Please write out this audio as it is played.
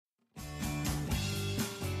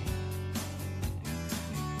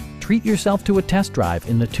treat yourself to a test drive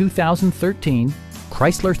in the 2013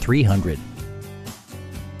 Chrysler 300.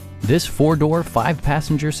 This four-door,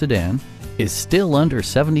 five-passenger sedan is still under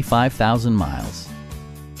 75,000 miles.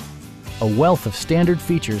 A wealth of standard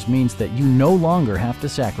features means that you no longer have to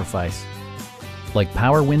sacrifice, like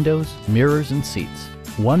power windows, mirrors and seats,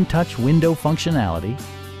 one-touch window functionality,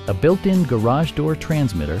 a built-in garage door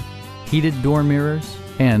transmitter, heated door mirrors,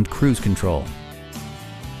 and cruise control.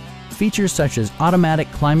 Features such as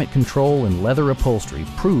automatic climate control and leather upholstery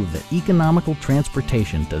prove that economical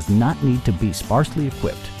transportation does not need to be sparsely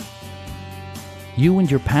equipped. You and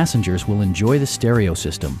your passengers will enjoy the stereo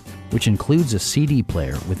system, which includes a CD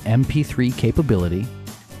player with MP3 capability,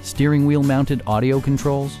 steering wheel mounted audio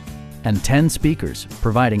controls, and 10 speakers,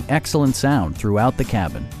 providing excellent sound throughout the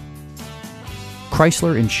cabin.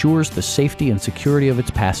 Chrysler ensures the safety and security of its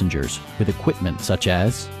passengers with equipment such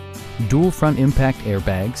as dual front impact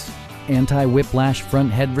airbags, anti-whiplash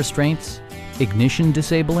front head restraints, ignition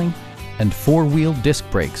disabling, and four-wheel disc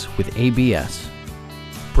brakes with ABS.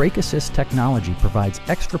 Brake Assist technology provides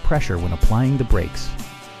extra pressure when applying the brakes.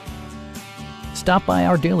 Stop by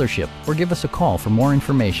our dealership or give us a call for more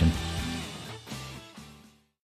information.